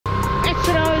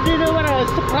do you want a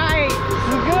surprise?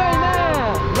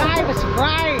 Live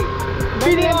surprise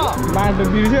video. बाटो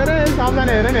बिर्स्यो रे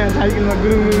सबजना हेर नि साइकलमा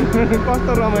गुरुङ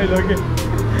कस्तो रमाइलो के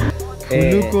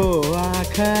फुलको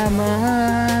वाखामा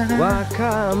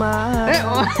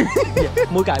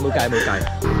मुकाइ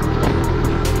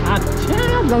अच्छा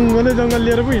जङ्गल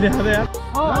लिएर पो हिँडेको यार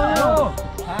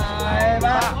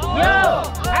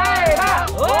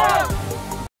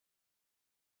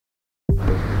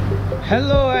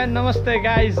हेलो एन्ड नमस्ते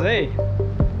गाइज है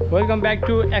welcome back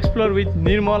to explore with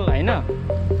निर्मल हैन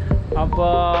अब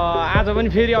आज पनि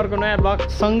फेरि अर्को नयाँ ब्लग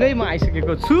सँगै म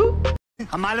आइसकेको छु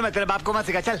मालुम है तेरे बाप को मत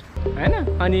सिखा चल हैन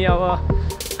अनि अब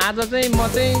आज चाहिँ म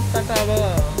चाहिँ अब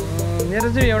मेरो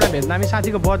चाहिँ एउटा भेटनामी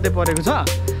साथीको बर्थडे परेको छ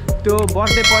त्यो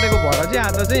बर्थडे परेको भएर चाहिँ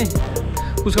आज चाहिँ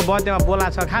उसको बर्थडेमा बोला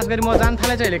छ खास गरी म जान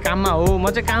थाले चाहिँ अहिले काममा हो म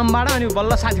चाहिँ कामबाट अनि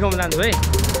बल्ल साथीकोमा जान्छु है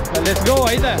लेट्स गो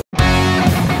है त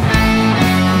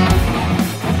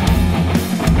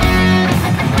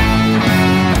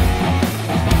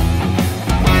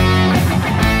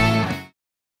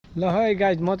ल है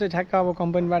गाइज म चाहिँ ठ्याक्क अब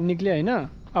कम्पनीबाट निक्लेँ होइन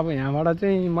अब यहाँबाट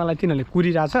चाहिँ मलाई तिनीहरूले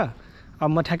कुरिरहेछ अब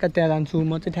म ठ्याक्क त्यहाँ जान्छु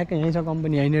म चाहिँ ठ्याक्क यहीँ छ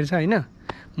कम्पनी यहीँनिर छ होइन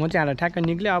म चाहिँ यहाँबाट ठ्याक्क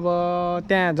निक्लेँ अब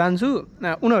त्यहाँ जान्छु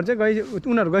उनीहरू चाहिँ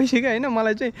उनीहरू गइसक्यो होइन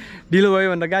मलाई चाहिँ ढिलो भयो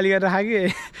भनेर गाली गरेर राख कि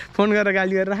फोन गरेर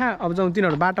गाली गरेर राख अब जाउँ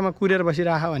तिनीहरू बाटोमा कुरेर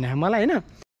बसिराख भने मलाई होइन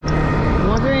म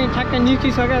चाहिँ ठ्याक्क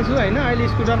निस्किसकेको छु होइन अहिले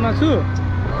स्कुटरमा छु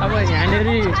अब यहाँनिर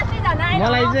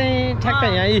मलाई चाहिँ ठ्याक्क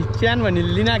यहाँ च्यान भन्ने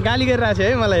लिन गाली गरिरहेको छ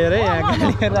है मलाई हेर यहाँ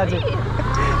गाली गरिरहेको छ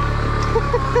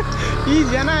यी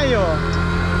ज्यान आयो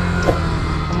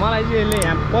मलाई चाहिँ यसले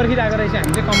यहाँ पर्खिरहेको रहेछ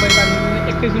हामी चाहिँ कम्पनीबाट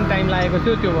एकैछिन टाइम लागेको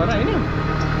थियो त्यो भएर होइन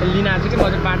लिन आएको छु कि म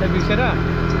चाहिँ बाटो बिर्सेर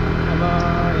अब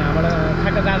यहाँबाट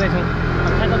ठ्याक्क जाँदैछौँ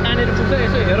अब ठ्याक्क कहाँनिर पुग्छ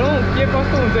यसो हेरौँ के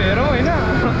कस्तो हुन्छ हेरौँ होइन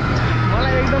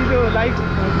मलाई एकदम त्यो लाइक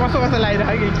कस्तो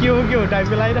लागिरहेको के हो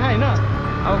टाइपको लागिरहेको होइन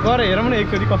अब गएर हेरौँ न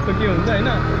एकचोटि कस्तो के हुन्छ होइन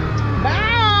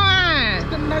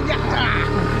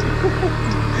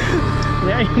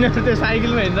यहाँ यिनीहरू त्यो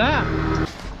साइकलमा हिँड्छ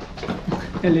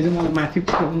यसले चाहिँ मलाई माथि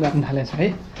गर्न थालेको छ है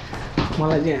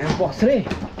मलाई चाहिँ यहाँ बस्रे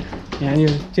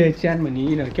यहाँनिर च्यान भन्ने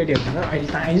यिनीहरू केटीहरू छ अहिले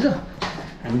त आइज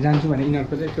हामी जान्छौँ भने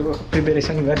यिनीहरूको चाहिँ त्यो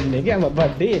प्रिपेरेसन गरिदिने कि अब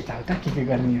बर्थडे यताउता के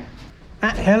गर्ने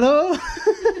हेलो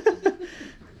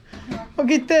ओ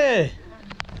गीते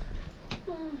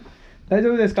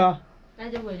दाजु त्यसका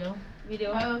video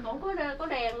cũng có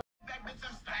đèn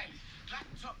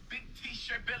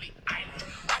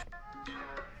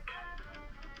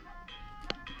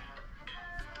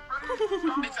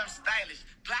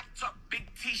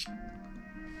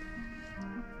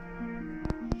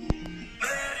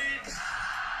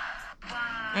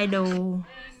idol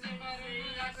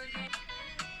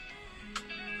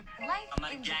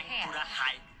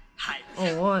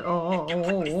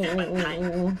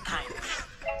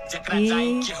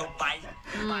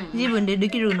जीवन दे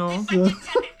देखिरु न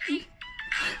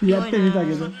याद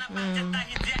सकेछ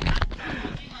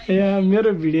यहाँ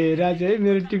मेरो भिडियो हेरेर चाहिँ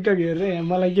मेरो टिकटक हेरेर यहाँ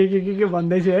मलाई के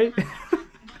भन्दैछ है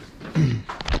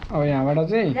अब यहाँबाट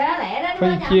चाहिँ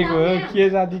खोइ के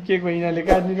जाति के को यिनीहरूले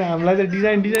काट्ने हामीलाई चाहिँ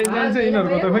डिजाइन जान्छ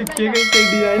यिनीहरूको त खोइ केही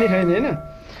डिजाइनै छैन होइन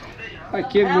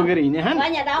केक बोकेर हिँड्ने खान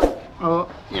अब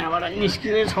यहाँबाट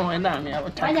निस्किँदै छौँ होइन हामी अब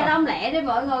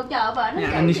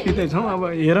यहाँ निस्किँदै छौँ अब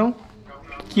हेरौँ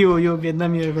के हो यो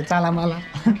भेटनामीहरूको चालामाला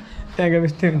त्यहाँ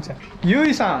गएपछि त्यही हुन्छ यो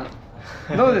सान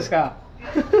लो त्यसका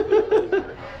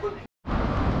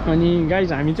अनि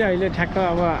गाइज हामी चाहिँ अहिले ठ्याक्क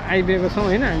अब आइपुगेको छौँ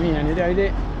होइन हामी यहाँनिर अहिले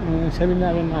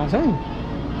 7-Elevenमा छौँ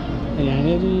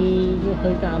यहाँनिर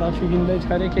खोइ कहाँ रक्सी किन्दैछ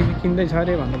अरे के किन्दैछ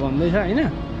अरे भनेर भन्दैछ होइन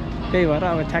त्यही भएर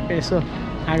अब ठ्याक्क यसो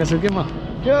आएको छु कि म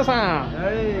के हो सा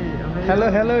हेलो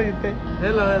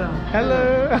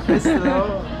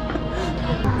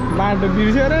बाटो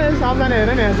बिर्स्यो रे सबजना हेर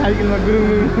नि साइकलमा गुरुङ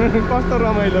कस्तो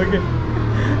रमाइलो के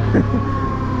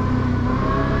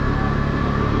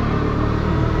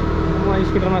म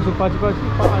स्कुटरमा छु पछि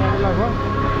लगभग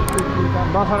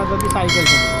 10वटा जति साइकल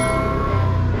छ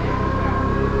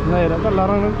नहेर त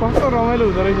लडाउनु कस्तो रमाइलो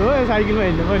हुँदो रहेछ हो साइकलमा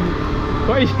हिँड्नु पनि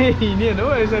कहिले हिँडेन हो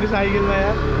यसरी साइकलमा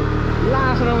यार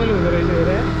लास रमाइलो हुँदो रहेछ हेर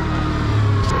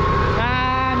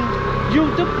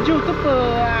YouTube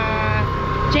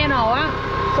channel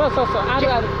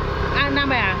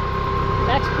nama ya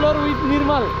explore with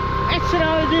Nirmal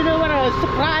extraordinary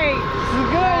surprise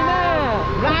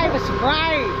live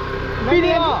surprise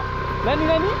video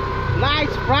live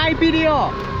surprise video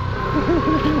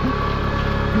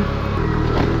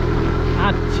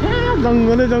अच्छा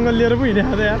जंगल लिएर पो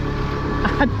हिँडेको त यार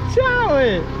अच्छा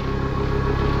ओए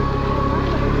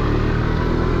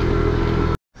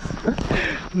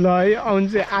ल है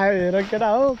आउँछ आयो हेर केटा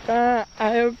हो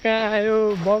कहाँ आयो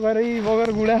बगरै बगर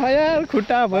गुडा यार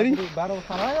खुट्टाभरि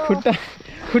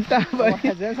खुट्टाभरि के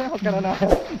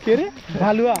अरे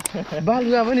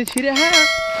बालुवा पनि छिर्या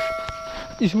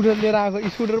स्कुटर लिएर आएको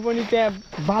स्कुटर पनि त्यहाँ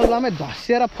बालुवामै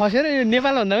धस्सिएर फसेर यो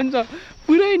नेपालभन्दा पनि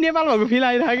पुरै नेपाल भएको फिल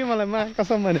आइरहेको कि मलाई मा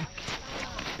कसम भने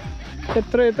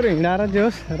यत्रो हिँडाएर जे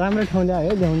होस् राम्रै ठाउँ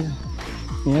ल्यायो है ल्याउनु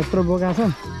यहाँ यत्रो बोका छ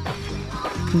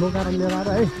बोकाएर लिएर आएर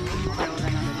है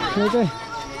यो चाहिँ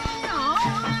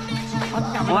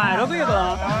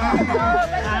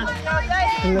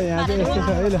ल यहाँ चाहिँ यस्तो छ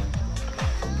है ल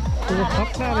त्यो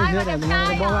खतरा रहेछ मलाई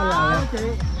त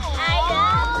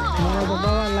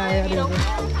बवाल लाग्यो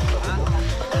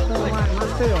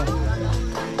मात्रै हो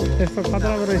यस्तो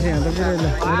खतराको रहेछ यहाँ त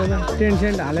पुरै ल टेन्ट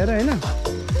सेन्ट हालेर होइन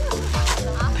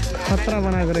खतरा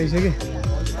बनाएको रहेछ कि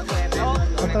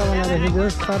खतरा बनाएको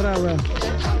रहेछ तर अब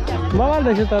बवाल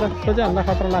रहेछ तर त्यो चाहिँ हामीलाई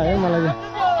खतरा लाग्यो है मलाई चाहिँ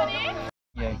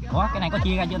Ủa, cái này có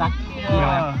chia ra chưa ta?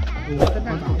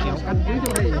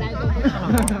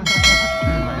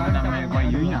 Quay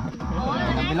dưới nè.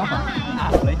 Cái lóc à?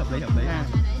 Hợp lý.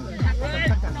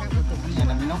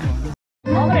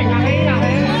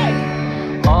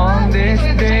 On this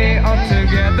day all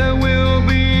together we'll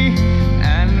be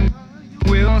and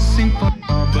we'll sing for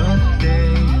our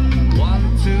birthday.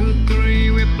 1, 2,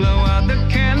 3 we blow out the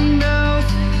candles.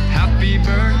 Happy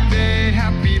birthday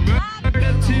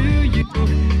to you.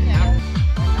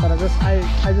 But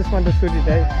I just want to shoot it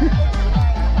đấy.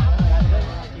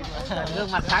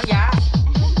 Gương mặt sáng giá.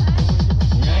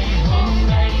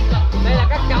 Đây là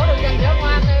các cháu được dành cho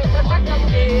ngoan đây, xuất sắc trong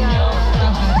kỳ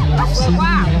tóc vừa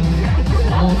qua.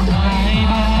 1, 2,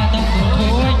 3 tóc vừa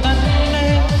thổi tắt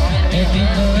lên.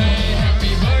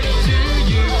 Happy birthday to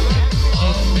you.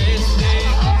 On this day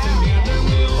all together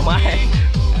we'll be.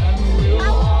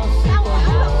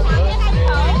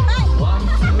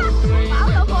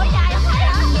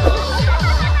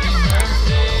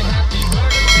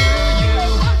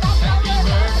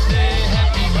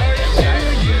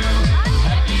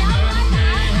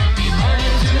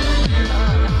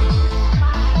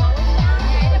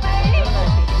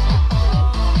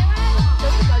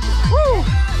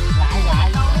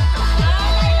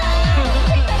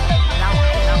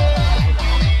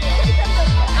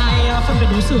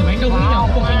 Đối xử với anh Đông nhỉ?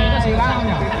 Cuộc cái này là gì sao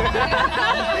nhỉ?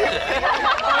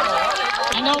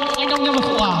 Anh Đông cho một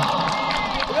phụ à?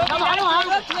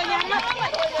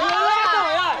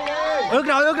 Ướt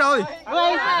rồi.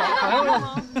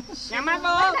 Nhắm mắt vô.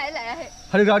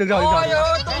 Thôi được rồi.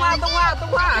 Tung hoa.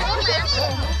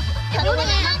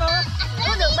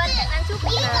 Có đường bên cạnh anh suốt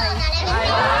kia.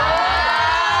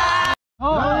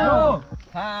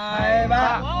 2,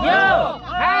 3. Vô.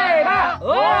 2, 3.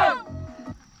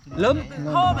 Lúm.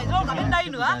 Thô phải thô cả bên đây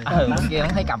nữa. Kia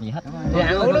không thấy cầm gì hết.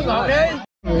 Uống nước ngọt đi.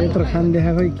 यत्रो खान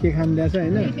देखाएको के खान दिएको छ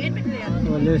होइन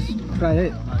let's try है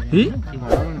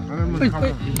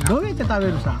दोगे त्यता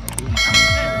बेरुसा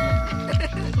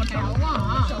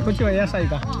कुछ या साइड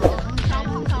का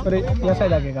अरे या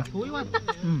साइड आगे का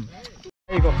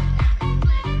Go.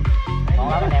 Đó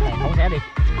anh em này không xé đi.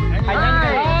 Hãy nhanh đi.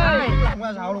 Không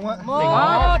có sao luôn á.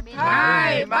 1,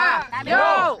 2, 3,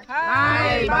 vô.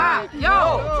 2, 3,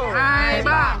 vô. 2,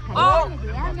 3, ôm.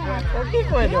 Có cái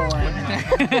quay rồi.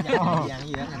 Dạng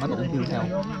gì đó, bắt đầu tiêu theo.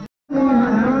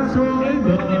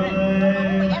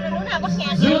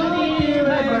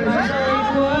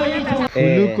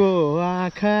 Haruko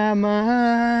wakama.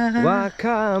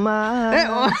 Wakama.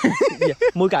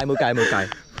 Mùi cài.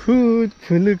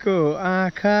 Haruko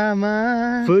wakama.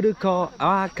 Haruko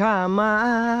wakama.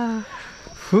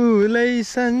 Fulai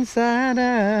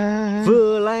sansara.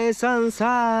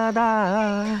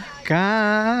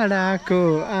 Karako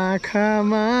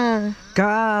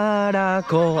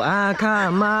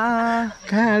akama.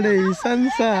 Kadai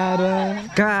sansara.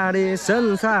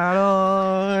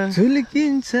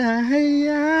 Julikin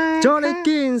sahaya.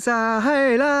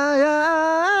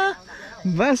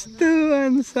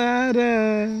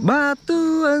 Batu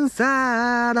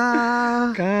ansara.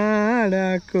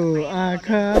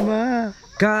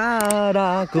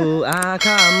 Karako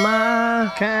akama.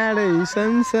 Kadai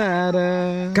sansara.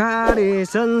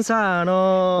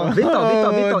 Victor,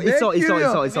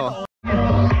 iso.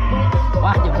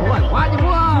 Quá nhiều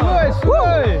mua.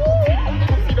 Xuôi.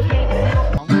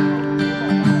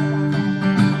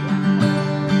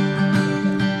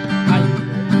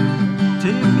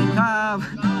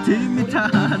 Timita.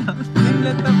 Im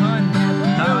lên tâm hơn.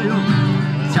 Sao yêu.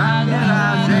 Chagera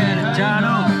zen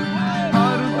chano.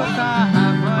 Haruko ka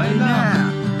habaina.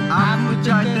 Aku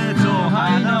chaite so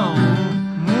haino.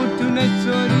 Mutu ne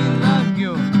chori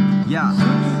lagyo. Yeah.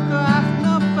 Suko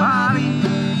afno Pari.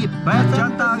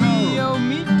 Bachata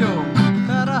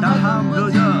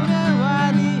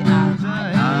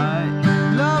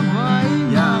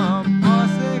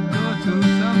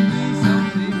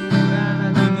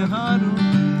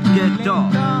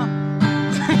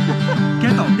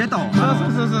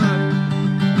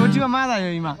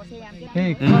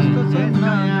Hey, कस्तो छ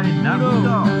नयाँ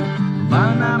बुढो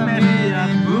बाना मेरा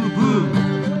बुबु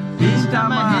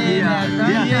इन्स्टामा हेरा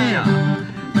दिया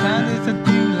साने छ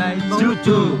तिमीलाई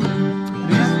चुचु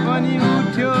रिस पनि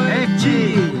उठ्यो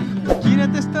एकछिन किन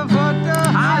त्यस्तो फोटो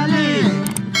हाली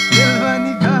दिल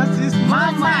पनि खसिस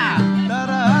मामा तर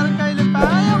हर कहिले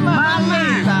पायो मामा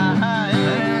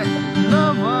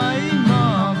नभई म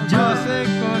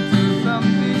बसेको छु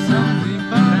सम्झी सम्झी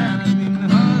परानो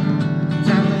दिनहरू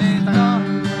जान्ने त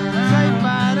सै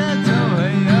पारे छौ है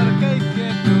अर्कै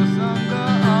केटोसँग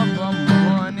अब म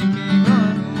भने के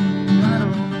गरौँ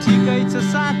ठिकै छ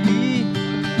साथी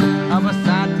अब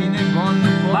साथी नै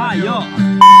बन्नु पर्यो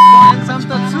ह्यान्डसम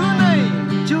त छु नै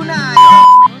चुनायो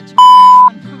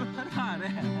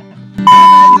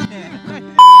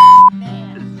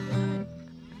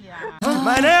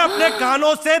मैंने अपने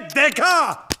कानों से देखा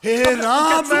हे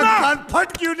राम मैं कान फट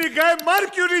क्यों नहीं गए मर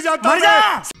क्यों नहीं जाता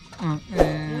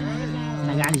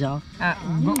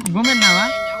गोमेन नावा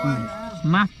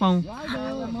माफपौं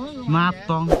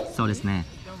मापतोङ सोですね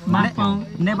माफपौं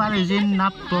नेपाली जिन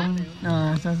नापतोङ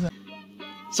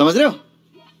समझ रहे हो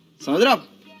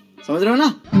ना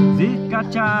जिका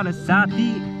चार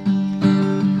साथी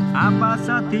apa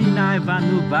साथी नाइ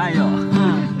भन्नु भयो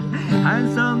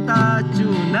ह्यान्डसम त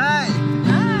चुनाइ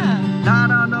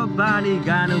तर नबारी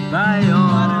गानु भयो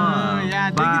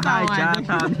bahai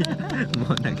Chatham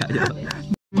một đại ca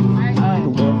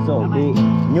cùng bên rổ đi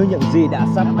như những gì đã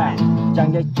sắp đặt trang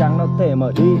giấy trắng nó thể mở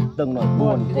đi từng nỗi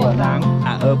buồn của nắng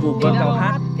ở vùng vâng câu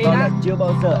hát có lẽ chưa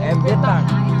bao giờ em biết rằng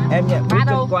em nhẹ bước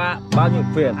chân qua bao nhiêu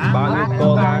phiền bao nhiêu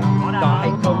cố gắng có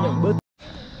hay không những bước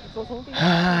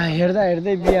हेर्दा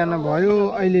हेर्दै बिहान भयो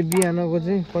अहिले बिहानको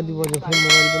चाहिँ कति बज्यो खै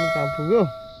मोबाइल पनि कहाँ पुग्यो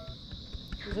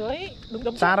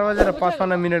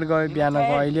 4:55 गयो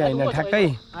बिहानको अहिले हैन ठ्याक्कै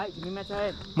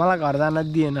मलाई घर जान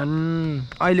दिएनन्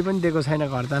अहिले पनि दिएको छैन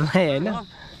घर जानलाई हैन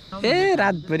ए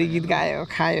रातभरि गीत गायो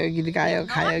खायो गीत गायो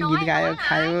खायो गीत गायो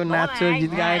खायो नाच्यो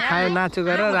गीत गायो खायो नाच्यो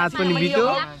गरेर रात पनि बित्यो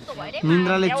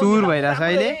निन्द्राले चुर भइराछ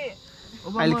अहिले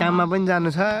अहिले काममा पनि जानु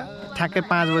छ ठ्याक्कै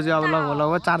 5 बजे अब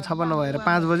लगभग 4:56 भएर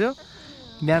 5 बज्यो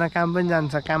बिहान काम पनि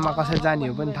जान्छ काममा कसरी जाने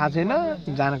हो पनि थाहा छैन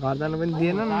जान घर जान पनि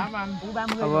दिएनन्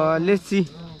अब लेट्स सी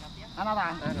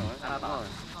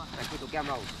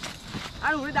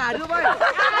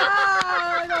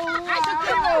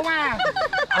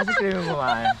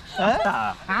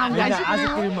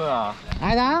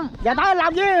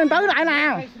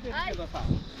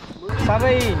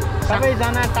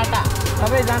सबैजना टाटा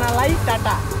सबैजनालाई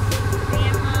टाटा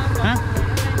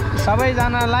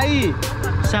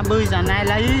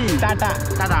सबैजनालाई टाटा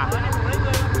टाटा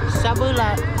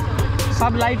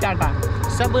सबलाई टाटा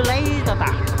सबलाई टाटा